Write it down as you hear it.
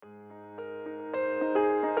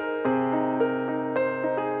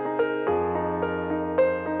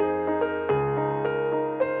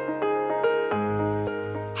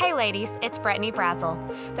ladies, it's Brittany Brazel.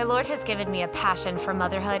 The Lord has given me a passion for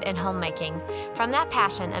motherhood and homemaking. From that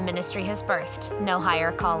passion, a ministry has birthed, No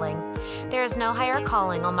Higher Calling. There is no higher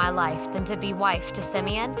calling on my life than to be wife to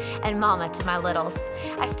Simeon and mama to my littles.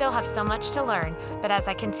 I still have so much to learn, but as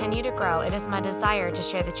I continue to grow, it is my desire to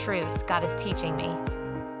share the truths God is teaching me.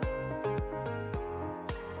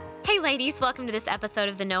 Hey ladies, welcome to this episode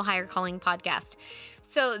of the No Higher Calling podcast.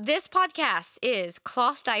 So this podcast is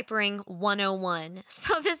Cloth Diapering 101.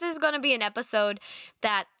 So this is going to be an episode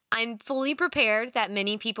that I'm fully prepared that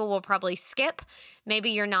many people will probably skip. Maybe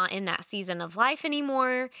you're not in that season of life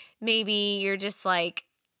anymore. Maybe you're just like,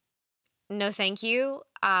 no thank you.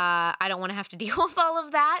 I don't want to have to deal with all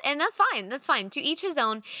of that. And that's fine. That's fine. To each his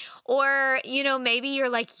own. Or, maybe you're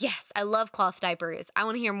like, yes, I love cloth diapers. I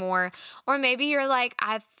want to hear more. Or maybe you're like,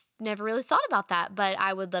 I've never really thought about that, but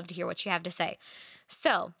I would love to hear what you have to say.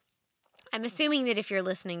 So I'm assuming that if you're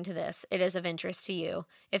listening to this, it is of interest to you.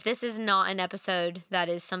 If this is not an episode that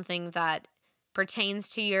is something that pertains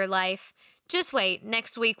to your life, just wait.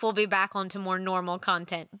 Next week, we'll be back onto more normal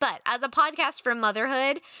content. But as a podcast for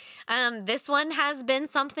motherhood, this one has been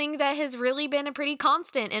something that has really been a pretty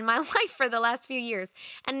constant in my life for the last few years.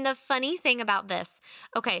 And the funny thing about this,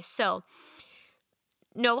 okay, so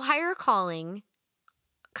No Higher Calling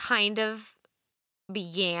kind of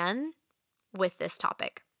began with this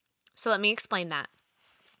topic. So let me explain that.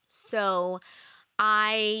 So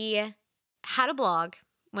I had a blog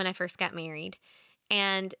when I first got married,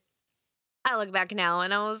 and I look back now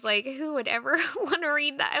and I was like, who would ever want to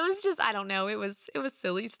read that? It was just, I don't know. It was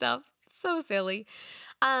silly stuff. So silly.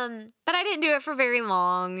 But I didn't do it for very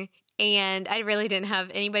long, and I really didn't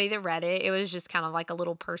have anybody that read it. It was just kind of like a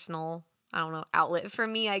little personal, I don't know, outlet for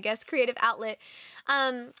me, I guess, creative outlet.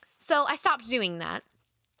 So I stopped doing that.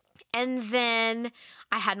 And then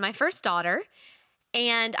I had my first daughter,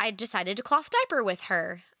 and I decided to cloth diaper with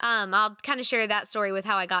her. I'll kind of share that story with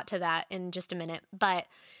how I got to that in just a minute. But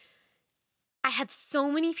I had so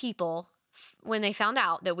many people, when they found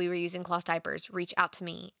out that we were using cloth diapers, reach out to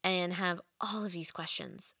me and have all of these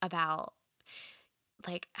questions about,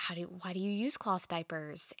 like, why do you use cloth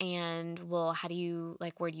diapers? And, well,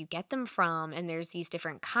 where do you get them from? And there's these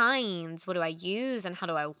different kinds. What do I use and how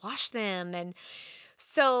do I wash them? And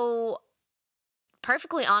so,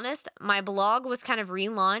 perfectly honest, my blog was kind of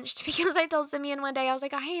relaunched because I told Simeon one day, I was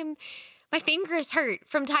like, my fingers hurt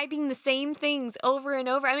from typing the same things over and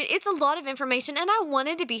over. I mean, it's a lot of information, and I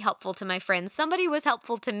wanted to be helpful to my friends. Somebody was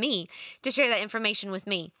helpful to me to share that information with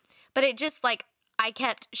me. But it just, I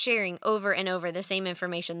kept sharing over and over the same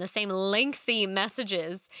information, the same lengthy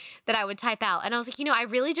messages that I would type out. And I was like, I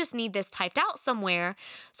really just need this typed out somewhere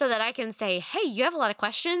so that I can say, hey, you have a lot of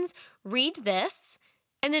questions, read this.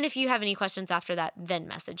 And then if you have any questions after that, then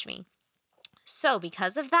message me. So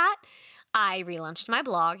because of that, I relaunched my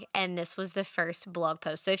blog, and this was the first blog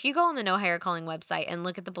post. So if you go on the No Higher Calling website and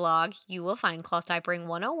look at the blog, you will find Cloth Diapering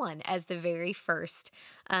 101 as the very first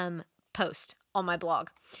post on my blog.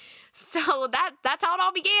 So that's how it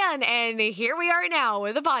all began, and here we are now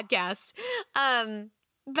with a podcast.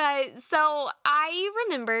 But so I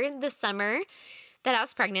remember the summer that I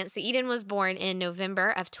was pregnant. So Eden was born in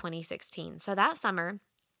November of 2016. So that summer,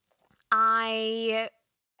 I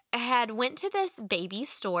had went to this baby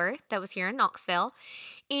store that was here in Knoxville,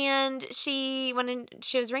 and she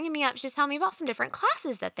was ringing me up. She was telling me about some different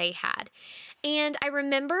classes that they had. And I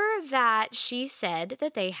remember that she said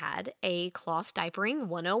that they had a cloth diapering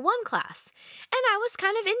 101 class. And I was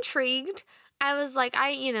kind of intrigued. I was like,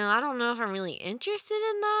 I don't know if I'm really interested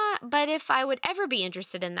in that, but if I would ever be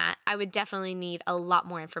interested in that, I would definitely need a lot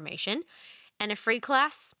more information. And a free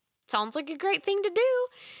class sounds like a great thing to do.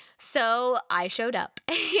 So I showed up,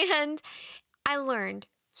 and I learned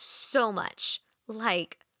so much, I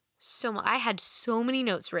had so many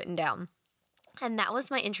notes written down, and that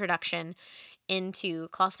was my introduction into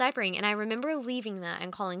cloth diapering. And I remember leaving that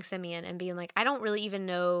and calling Simeon and being like, I don't really even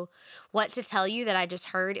know what to tell you that I just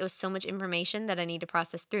heard. It was so much information that I need to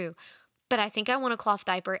process through. But I think I want a cloth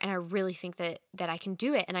diaper, and I really think that I can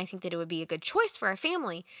do it, and I think that it would be a good choice for our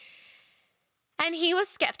family. And he was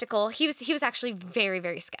skeptical. He was actually very,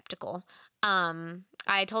 very skeptical.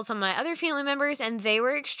 I told some of my other family members, and they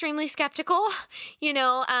were extremely skeptical.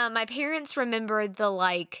 My parents remembered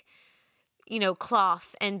the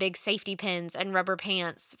cloth and big safety pins and rubber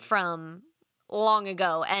pants from long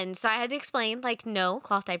ago. And so I had to explain, no,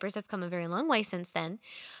 cloth diapers have come a very long way since then.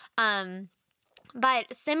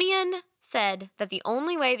 But Simeon said that the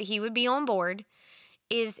only way that he would be on board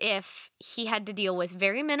is if he had to deal with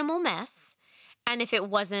very minimal mess, and if it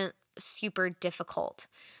wasn't super difficult.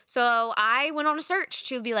 So I went on a search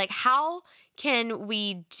to be like, how can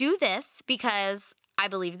we do this? Because I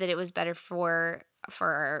believe that it was better for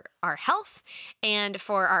our health and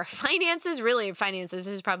for our finances. Really, finances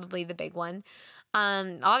is probably the big one.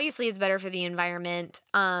 Obviously it's better for the environment.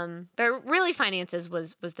 But really finances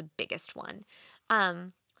was the biggest one.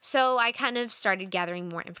 So I kind of started gathering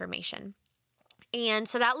more information. And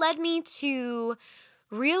so that led me to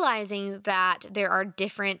realizing that there are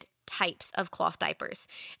different types of cloth diapers.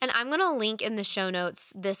 And I'm going to link in the show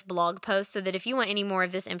notes this blog post so that if you want any more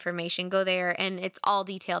of this information, go there, and it's all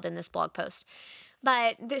detailed in this blog post.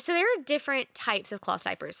 But so there are different types of cloth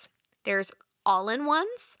diapers. There's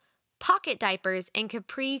all-in-ones, pocket diapers, and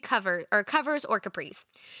covers or capris.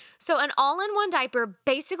 So an all-in-one diaper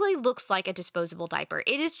basically looks like a disposable diaper.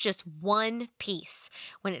 It is just one piece.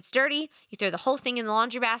 When it's dirty, you throw the whole thing in the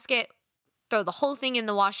laundry basket, throw the whole thing in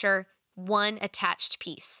the washer, one attached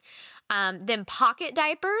piece. Then pocket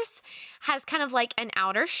diapers has kind of like an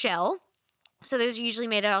outer shell. So those are usually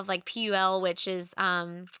made out of like PUL, which is,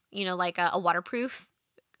 like a waterproof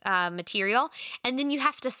material. And then you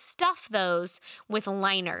have to stuff those with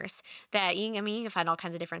liners that you can find all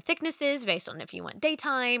kinds of different thicknesses based on if you want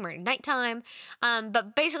daytime or nighttime.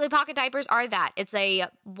 But basically pocket diapers are that. It's a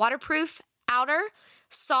waterproof outer,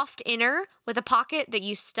 soft inner with a pocket that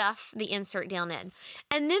you stuff the insert down in.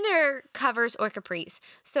 And then there are covers or capris.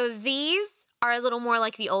 So these are a little more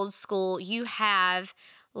like the old school. You have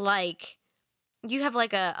like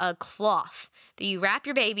a cloth that you wrap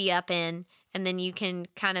your baby up in, and then you can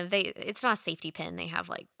it's not a safety pin. They have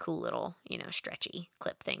like cool little, stretchy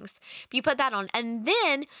clip things. But you put that on. And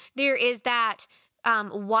then there is that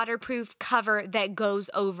waterproof cover that goes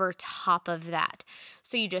over top of that.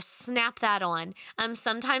 So you just snap that on.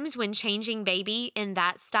 Sometimes when changing baby in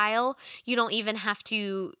that style, you don't even have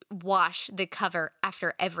to wash the cover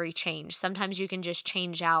after every change. Sometimes you can just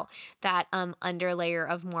change out that underlayer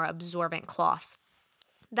of more absorbent cloth.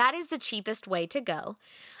 That is the cheapest way to go.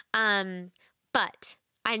 But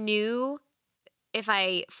I knew if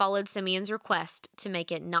I followed Simeon's request to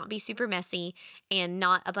make it not be super messy and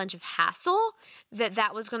not a bunch of hassle,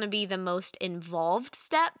 that was going to be the most involved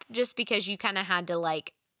step, just because you kind of had to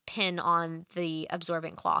like pin on the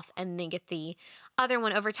absorbent cloth and then get the other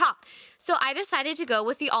one over top. So I decided to go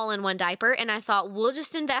with the all-in-one diaper, and I thought we'll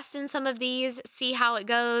just invest in some of these, see how it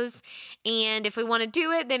goes, and if we want to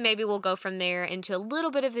do it, then maybe we'll go from there into a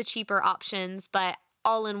little bit of the cheaper options, but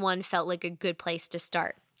all-in-one felt like a good place to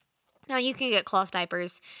start. Now, you can get cloth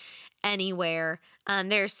diapers anywhere.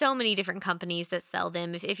 There are so many different companies that sell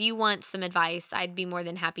them. If you want some advice, I'd be more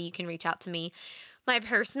than happy. You can reach out to me. My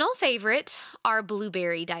personal favorite are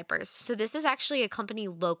Blueberry diapers. So this is actually a company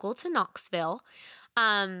local to Knoxville,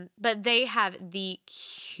 but they have the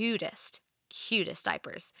cutest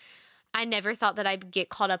diapers. I never thought that I'd get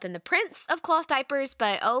caught up in the prints of cloth diapers,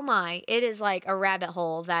 but oh my, it is like a rabbit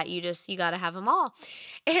hole that you got to have them all.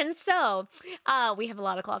 And so we have a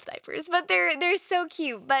lot of cloth diapers, but they're so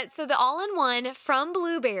cute. But so the all-in-one from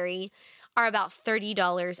Blueberry are about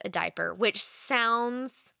 $30 a diaper, which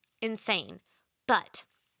sounds insane. But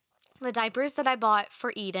the diapers that I bought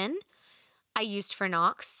for Eden, I used for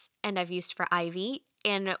Knox, and I've used for Ivy,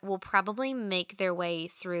 and will probably make their way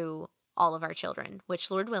through all of our children,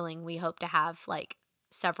 which, Lord willing, we hope to have like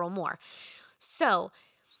several more. So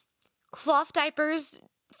cloth diapers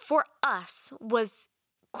for us was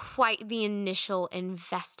quite the initial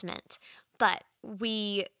investment, but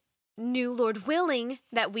we knew, Lord willing,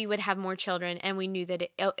 that we would have more children, and we knew that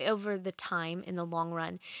over the time, in the long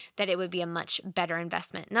run, that it would be a much better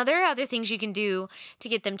investment. Now, there are other things you can do to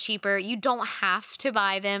get them cheaper. You don't have to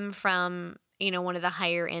buy them from one of the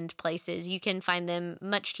higher end places. You can find them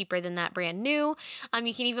much cheaper than that brand new.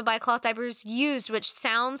 You can even buy cloth diapers used, which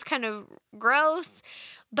sounds kind of gross,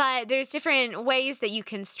 but there's different ways that you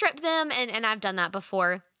can strip them, and I've done that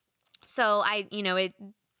before. So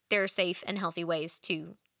there are safe and healthy ways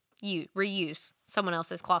to reuse someone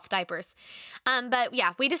else's cloth diapers. But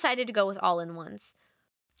yeah, we decided to go with all-in-ones.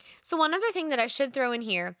 So one other thing that I should throw in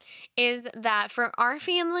here is that for our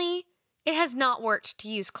family, it has not worked to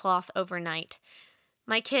use cloth overnight.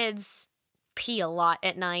 My kids pee a lot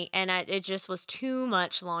at night, and it just was too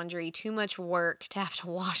much laundry, too much work to have to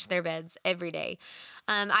wash their beds every day.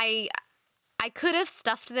 I could have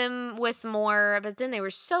stuffed them with more, but then they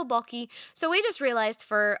were so bulky. So we just realized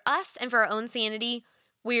for us and for our own sanity,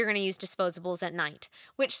 we are going to use disposables at night,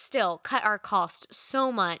 which still cut our cost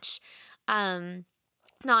so much.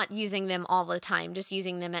 Not using them all the time, just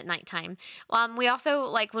using them at nighttime. We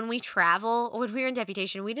also, when we travel, when we were in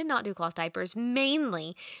deputation, we did not do cloth diapers,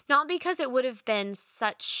 mainly not because it would have been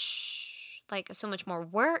so much more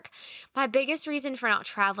work. My biggest reason for not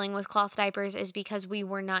traveling with cloth diapers is because we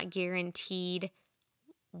were not guaranteed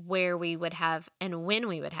where we would have and when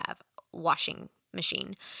we would have washing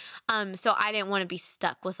machine. So I didn't want to be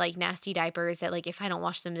stuck with like nasty diapers that like if I don't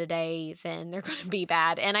wash them today, then they're going to be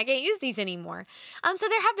bad and I can't use these anymore. So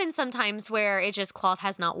there have been some times where it just cloth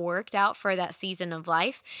has not worked out for that season of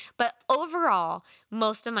life, but overall,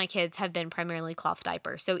 most of my kids have been primarily cloth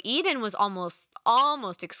diapers. So Eden was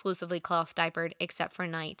almost exclusively cloth diapered except for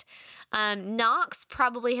Night. Knox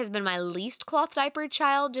probably has been my least cloth diapered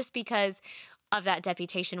child just because of that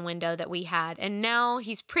deputation window that we had. And now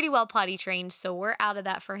he's pretty well potty trained, so we're out of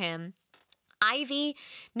that for him. Ivy,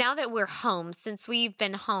 now that we're home, since we've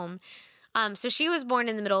been home, so she was born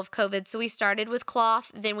in the middle of COVID, so we started with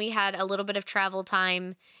cloth, then we had a little bit of travel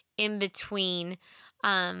time in between,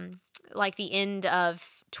 like the end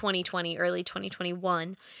of 2020, early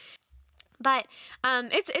 2021. But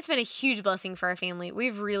it's been a huge blessing for our family.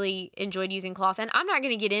 We've really enjoyed using cloth. And I'm not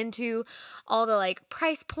going to get into all the like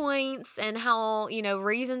price points and how,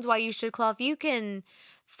 reasons why you should cloth. You can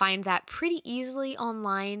find that pretty easily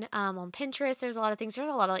online on Pinterest. There's a lot of things. There's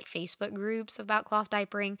a lot of like Facebook groups about cloth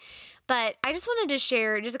diapering. But I just wanted to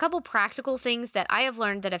share just a couple practical things that I have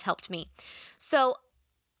learned that have helped me. So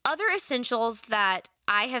other essentials that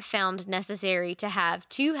I have found necessary to have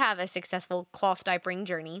a successful cloth diapering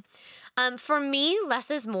journey. For me,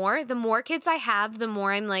 less is more. The more kids I have, the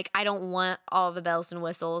more I'm like, I don't want all the bells and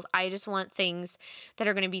whistles. I just want things that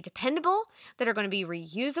are going to be dependable, that are going to be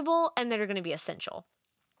reusable, and that are going to be essential.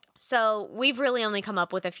 So we've really only come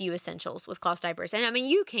up with a few essentials with cloth diapers. And I mean,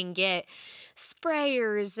 you can get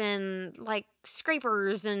sprayers and like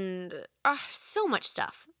scrapers and so much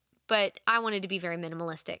stuff. But I wanted to be very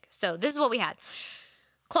minimalistic. So this is what we had.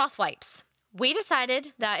 Cloth wipes. We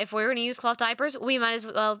decided that if we were going to use cloth diapers, we might as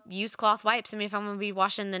well use cloth wipes. I mean, if I'm going to be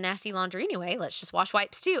washing the nasty laundry anyway, let's just wash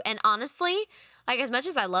wipes too. And honestly, like as much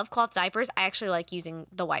as I love cloth diapers, I actually like using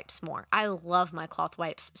the wipes more. I love my cloth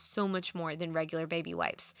wipes so much more than regular baby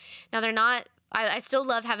wipes. Now they're not, I still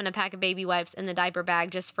love having a pack of baby wipes in the diaper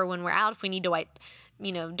bag just for when we're out, if we need to wipe,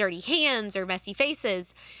 dirty hands or messy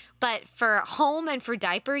faces. But for home and for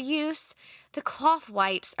diaper use, the cloth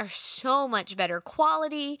wipes are so much better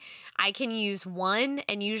quality. I can use one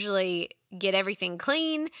and usually get everything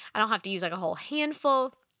clean. I don't have to use like a whole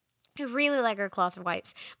handful. I really like our cloth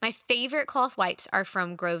wipes. My favorite cloth wipes are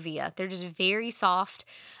from Grovia. They're just very soft.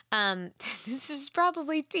 This is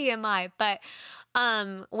probably TMI, but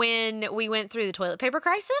when we went through the toilet paper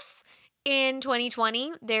crisis in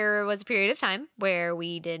 2020, there was a period of time where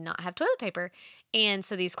we did not have toilet paper. And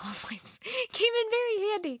so these cloth wipes came in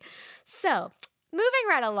very handy. So moving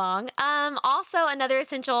right along. Also another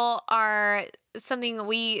essential are so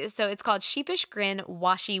it's called Sheepish Grin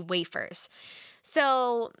Washi Wafers.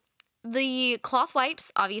 So the cloth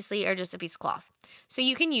wipes obviously are just a piece of cloth. So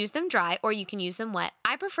you can use them dry or you can use them wet.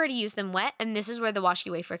 I prefer to use them wet, and this is where the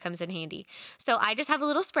washi wafer comes in handy. So I just have a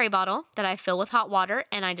little spray bottle that I fill with hot water,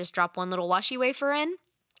 and I just drop one little washi wafer in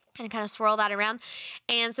and kind of swirl that around.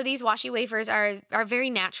 And so these washi wafers are very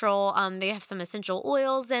natural. They have some essential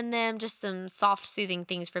oils in them, just some soft, soothing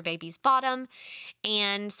things for baby's bottom.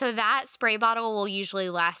 And so that spray bottle will usually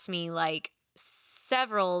last me like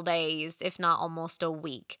several days, if not almost a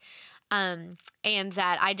week. And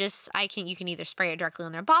that you can either spray it directly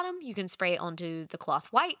on their bottom, you can spray it onto the cloth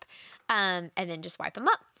wipe, and then just wipe them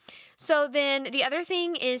up. So then the other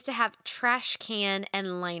thing is to have trash can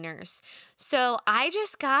and liners. So I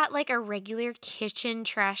just got like a regular kitchen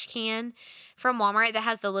trash can from Walmart that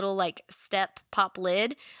has the little like step pop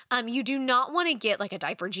lid. You do not want to get like a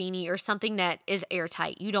Diaper Genie or something that is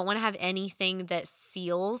airtight. You don't want to have anything that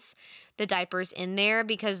seals the diapers in there,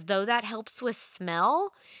 because though that helps with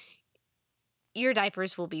smell, your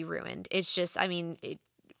diapers will be ruined. It's just, I don't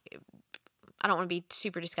want to be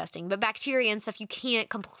super disgusting, but bacteria and stuff, you can't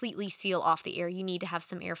completely seal off the air. You need to have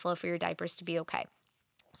some airflow for your diapers to be okay.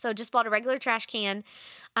 So just bought a regular trash can.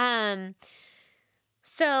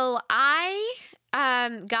 So I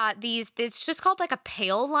got these, it's just called like a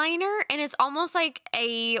pail liner, and it's almost like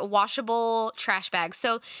a washable trash bag.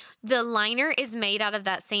 So the liner is made out of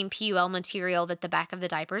that same PUL material that the back of the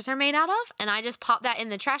diapers are made out of, and I just pop that in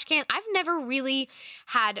the trash can. I've never really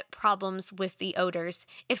had problems with the odors.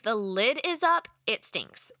 If the lid is up, it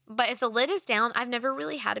stinks. But if the lid is down, I've never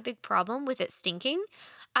really had a big problem with it stinking.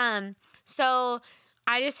 So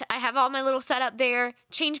I have all my little setup there,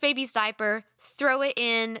 change baby's diaper, throw it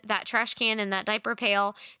in that trash can in that diaper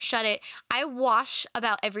pail, shut it. I wash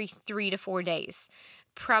about every 3 to 4 days.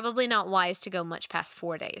 Probably not wise to go much past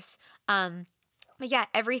 4 days. But yeah,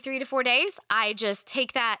 every 3 to 4 days, I just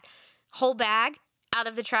take that whole bag out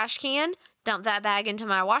of the trash can, dump that bag into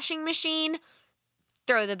my washing machine,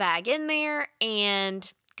 throw the bag in there,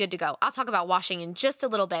 and good to go. I'll talk about washing in just a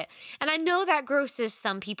little bit. And I know that grosses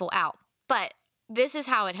some people out, but this is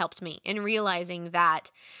how it helped me in realizing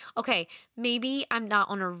that, okay, maybe I'm not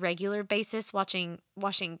on a regular basis washing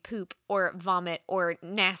poop or vomit or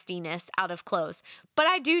nastiness out of clothes, but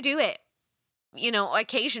I do it,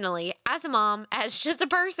 occasionally as a mom, as just a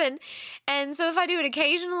person. And so if I do it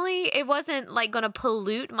occasionally, it wasn't like going to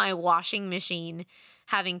pollute my washing machine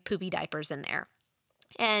having poopy diapers in there.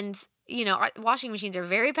 And our washing machines are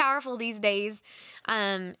very powerful these days.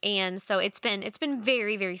 And so it's been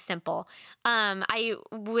very, very simple.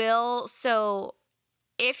 So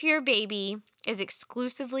if your baby is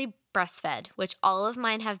exclusively breastfed, which all of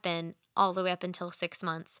mine have been all the way up until 6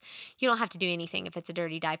 months, you don't have to do anything if it's a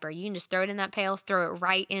dirty diaper. You can just throw it in that pail, throw it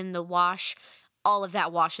right in the wash. All of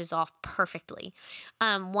that washes off perfectly.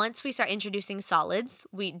 Once we start introducing solids,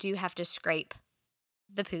 we do have to scrape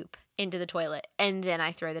the poop into the toilet, and then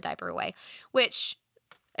I throw the diaper away, which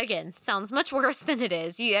again sounds much worse than it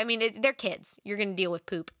is. They're kids. You're going to deal with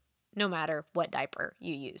poop no matter what diaper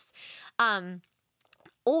you use.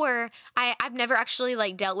 Or I've never actually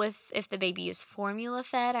dealt with if the baby is formula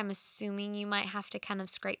fed. I'm assuming you might have to kind of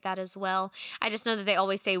scrape that as well. I just know that they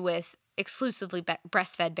always say with exclusively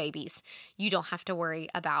breastfed babies, you don't have to worry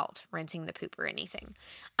about rinsing the poop or anything.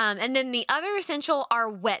 And then the other essential are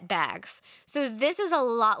wet bags. So this is a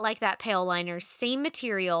lot like that pail liner, same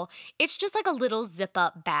material. It's just like a little zip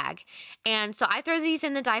up bag. And so I throw these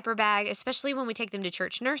in the diaper bag, especially when we take them to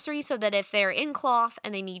church nursery, so that if they're in cloth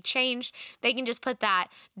and they need changed, they can just put that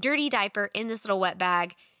dirty diaper in this little wet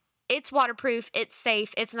bag. It's waterproof, it's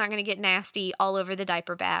safe, it's not going to get nasty all over the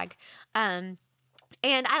diaper bag.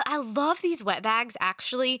 And I love these wet bags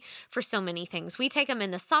actually for so many things. We take them in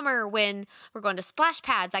the summer when we're going to splash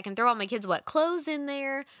pads. I can throw all my kids' wet clothes in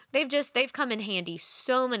there. They've come in handy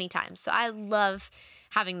so many times. So I love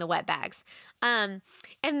having the wet bags. And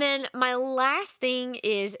then my last thing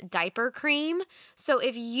is diaper cream. So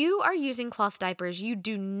if you are using cloth diapers, you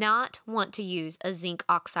do not want to use a zinc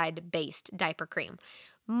oxide based diaper cream.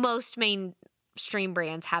 Most mainstream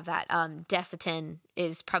brands have that. Desitin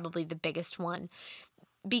is probably the biggest one,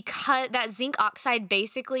 because that zinc oxide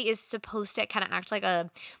basically is supposed to kind of act like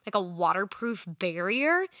a waterproof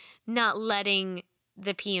barrier, not letting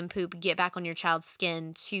the pee and poop get back on your child's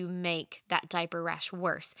skin to make that diaper rash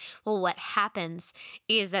worse. Well, what happens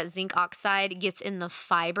is that zinc oxide gets in the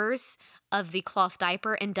fibers of the cloth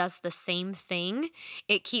diaper and does the same thing.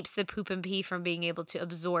 It keeps the poop and pee from being able to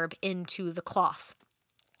absorb into the cloth.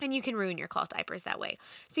 And you can ruin your cloth diapers that way.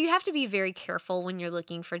 So you have to be very careful when you're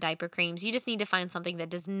looking for diaper creams. You just need to find something that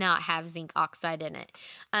does not have zinc oxide in it,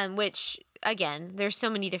 which, again, there's so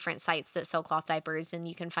many different sites that sell cloth diapers, and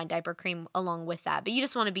you can find diaper cream along with that. But you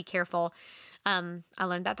just want to be careful. I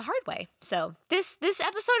learned that the hard way. So this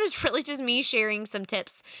episode is really just me sharing some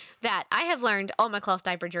tips that I have learned on my cloth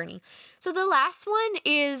diaper journey. So the last one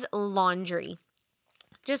is laundry.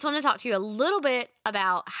 Just want to talk to you a little bit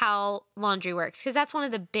about how laundry works, because that's one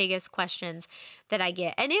of the biggest questions that I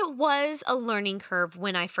get. And it was a learning curve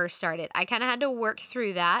when I first started. I kind of had to work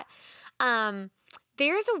through that.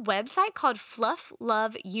 There's a website called Fluff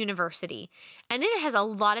Love University, and it has a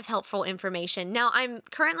lot of helpful information. Now, I'm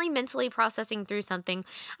currently mentally processing through something.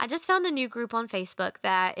 I just found a new group on Facebook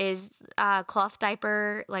that is cloth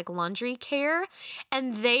diaper, laundry care,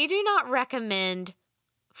 and they do not recommend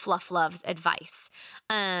Fluff Love's advice.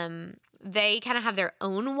 They kind of have their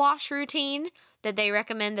own wash routine that they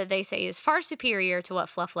recommend that they say is far superior to what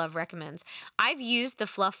Fluff Love recommends. I've used the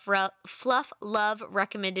Fluff Love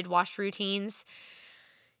recommended wash routines.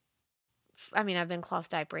 I've been cloth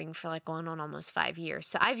diapering for going on almost 5 years.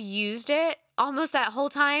 So I've used it almost that whole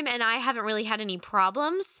time, and I haven't really had any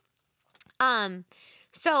problems.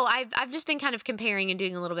 So I've just been kind of comparing and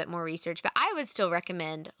doing a little bit more research, but I would still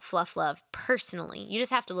recommend Fluff Love personally. You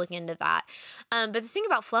just have to look into that. But the thing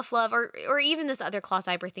about Fluff Love, or even this other cloth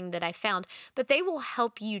diaper thing that I found, but they will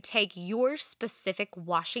help you take your specific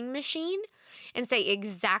washing machine and say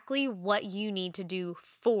exactly what you need to do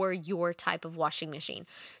for your type of washing machine.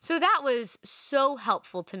 So that was so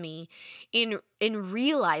helpful to me in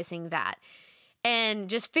realizing that. And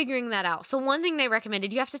just figuring that out. So one thing they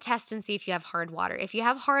recommended, you have to test and see if you have hard water. If you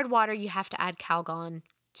have hard water, you have to add Calgon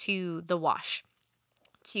to the wash.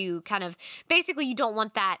 To kind of, basically you don't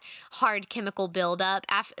want that hard chemical buildup.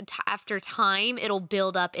 After time, it'll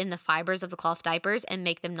build up in the fibers of the cloth diapers and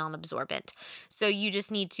make them non-absorbent. So you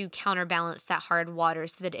just need to counterbalance that hard water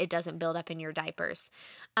so that it doesn't build up in your diapers.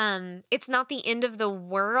 It's not the end of the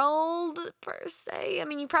world per se.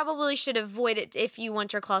 You probably should avoid it if you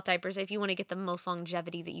want your cloth diapers, if you want to get the most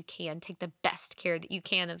longevity that you can, take the best care that you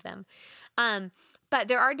can of them. But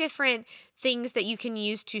there are different things that you can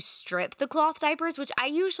use to strip the cloth diapers, which I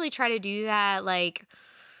usually try to do that like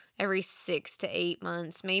every 6 to 8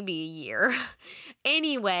 months, maybe a year.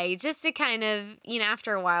 Anyway, just to kind of,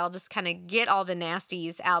 after a while, just kind of get all the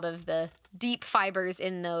nasties out of the deep fibers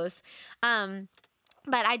in those.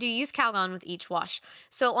 But I do use Calgon with each wash.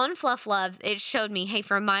 So on Fluff Love, it showed me, hey,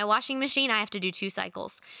 for my washing machine, I have to do 2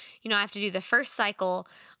 cycles. I have to do the first cycle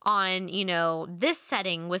on, this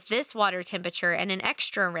setting with this water temperature and an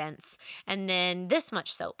extra rinse, and then this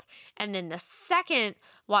much soap. And then the second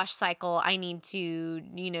wash cycle, I need to,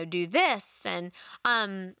 do this. And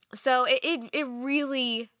so it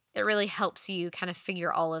really helps you kind of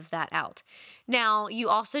figure all of that out. Now, you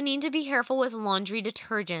also need to be careful with laundry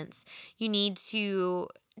detergents. You need to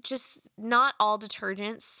not all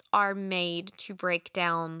detergents are made to break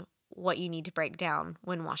down what you need to break down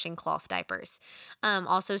when washing cloth diapers.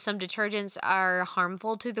 Also, some detergents are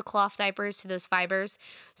harmful to the cloth diapers, to those fibers.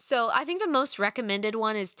 So I think the most recommended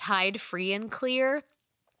one is Tide Free and Clear,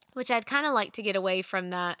 which I'd kind of like to get away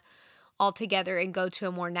from that altogether and go to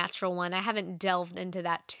a more natural one. I haven't delved into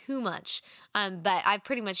that too much, but I've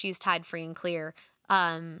pretty much used Tide Free and Clear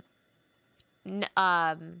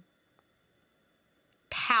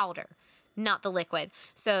powder, not the liquid.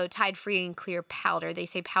 So Tide Free and Clear powder. They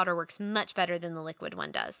say powder works much better than the liquid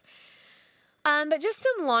one does. But just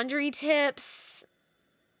some laundry tips.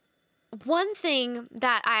 One thing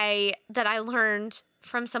that I learned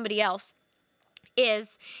from somebody else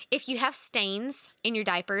is if you have stains in your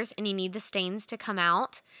diapers and you need the stains to come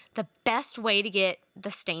out, the best way to get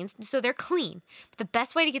the stains, so they're clean, the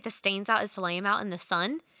best way to get the stains out is to lay them out in the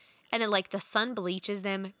sun, and then the sun bleaches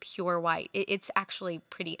them pure white. It's actually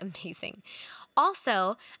pretty amazing.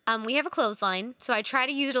 Also, we have a clothesline, so I try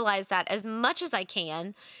to utilize that as much as I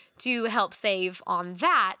can to help save on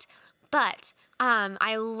that, but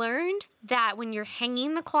I learned that when you're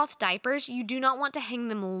hanging the cloth diapers, you do not want to hang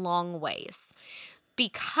them long ways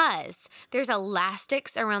because there's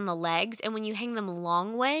elastics around the legs. And when you hang them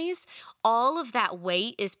long ways, all of that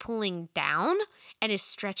weight is pulling down and is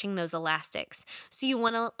stretching those elastics. So you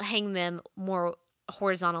want to hang them more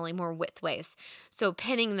horizontally, more widthways. So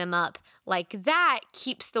pinning them up like that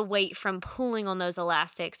keeps the weight from pulling on those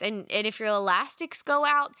elastics. And if your elastics go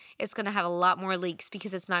out, it's going to have a lot more leaks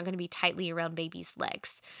because it's not going to be tightly around baby's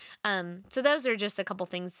legs. So those are just a couple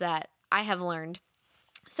things that I have learned.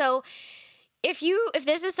 So if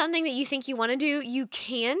this is something that you think you want to do, you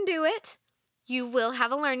can do it. You will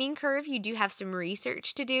have a learning curve. You do have some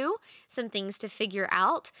research to do, some things to figure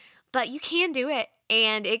out, but you can do it.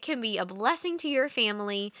 And it can be a blessing to your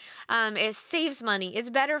family. It saves money. It's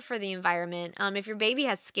better for the environment. If your baby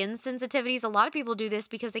has skin sensitivities, a lot of people do this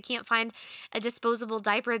because they can't find a disposable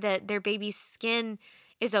diaper that their baby's skin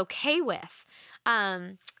is okay with.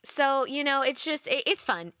 So, it's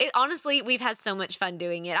fun. Honestly, we've had so much fun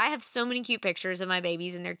doing it. I have so many cute pictures of my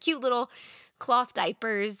babies and their cute little cloth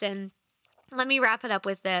diapers. And let me wrap it up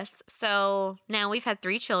with this. So now we've had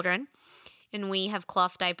 3 children and we have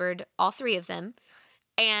cloth diapered all 3 of them.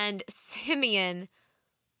 And Simeon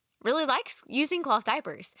really likes using cloth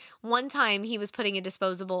diapers. One time he was putting a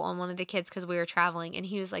disposable on one of the kids because we were traveling, and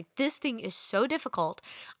he was like, this thing is so difficult.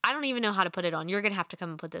 I don't even know how to put it on. You're going to have to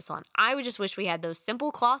come and put this on. I would just wish we had those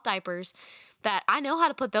simple cloth diapers that I know how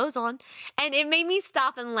to put those on. And it made me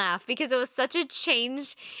stop and laugh because it was such a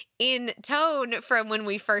change in tone from when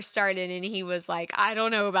we first started. And he was like, I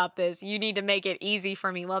don't know about this. You need to make it easy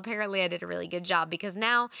for me. Well, apparently I did a really good job because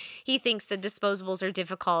now he thinks that disposables are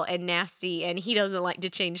difficult and nasty and he doesn't like to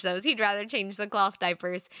change those. He'd rather change the cloth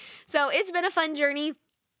diapers. So it's been a fun journey.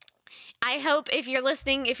 I hope if you're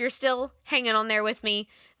listening, if you're still hanging on there with me,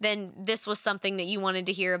 then this was something that you wanted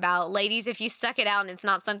to hear about. Ladies, if you stuck it out and it's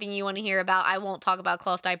not something you want to hear about, I won't talk about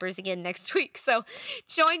cloth diapers again next week. So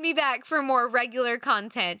join me back for more regular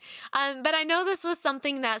content. But I know this was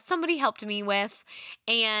something that somebody helped me with,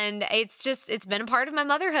 and it's been a part of my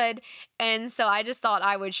motherhood. And so I just thought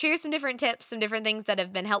I would share some different tips, some different things that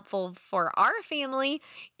have been helpful for our family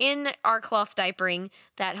in our cloth diapering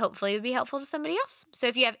that hopefully would be helpful to somebody else. So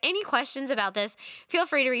if you have any questions about this, feel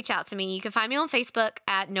free to reach out to me. You can find me on Facebook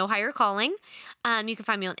at No Higher Calling. You can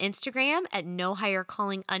find me on Instagram at No Higher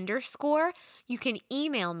Calling _. You can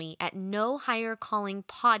email me at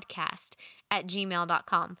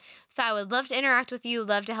nohighercallingpodcast@gmail.com. So I would love to interact with you,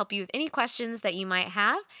 love to help you with any questions that you might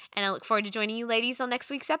have, and I look forward to joining you ladies on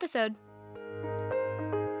next week's episode.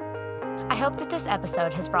 I hope that this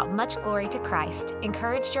episode has brought much glory to Christ,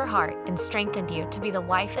 encouraged your heart, and strengthened you to be the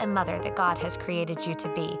wife and mother that God has created you to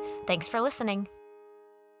be. Thanks for listening.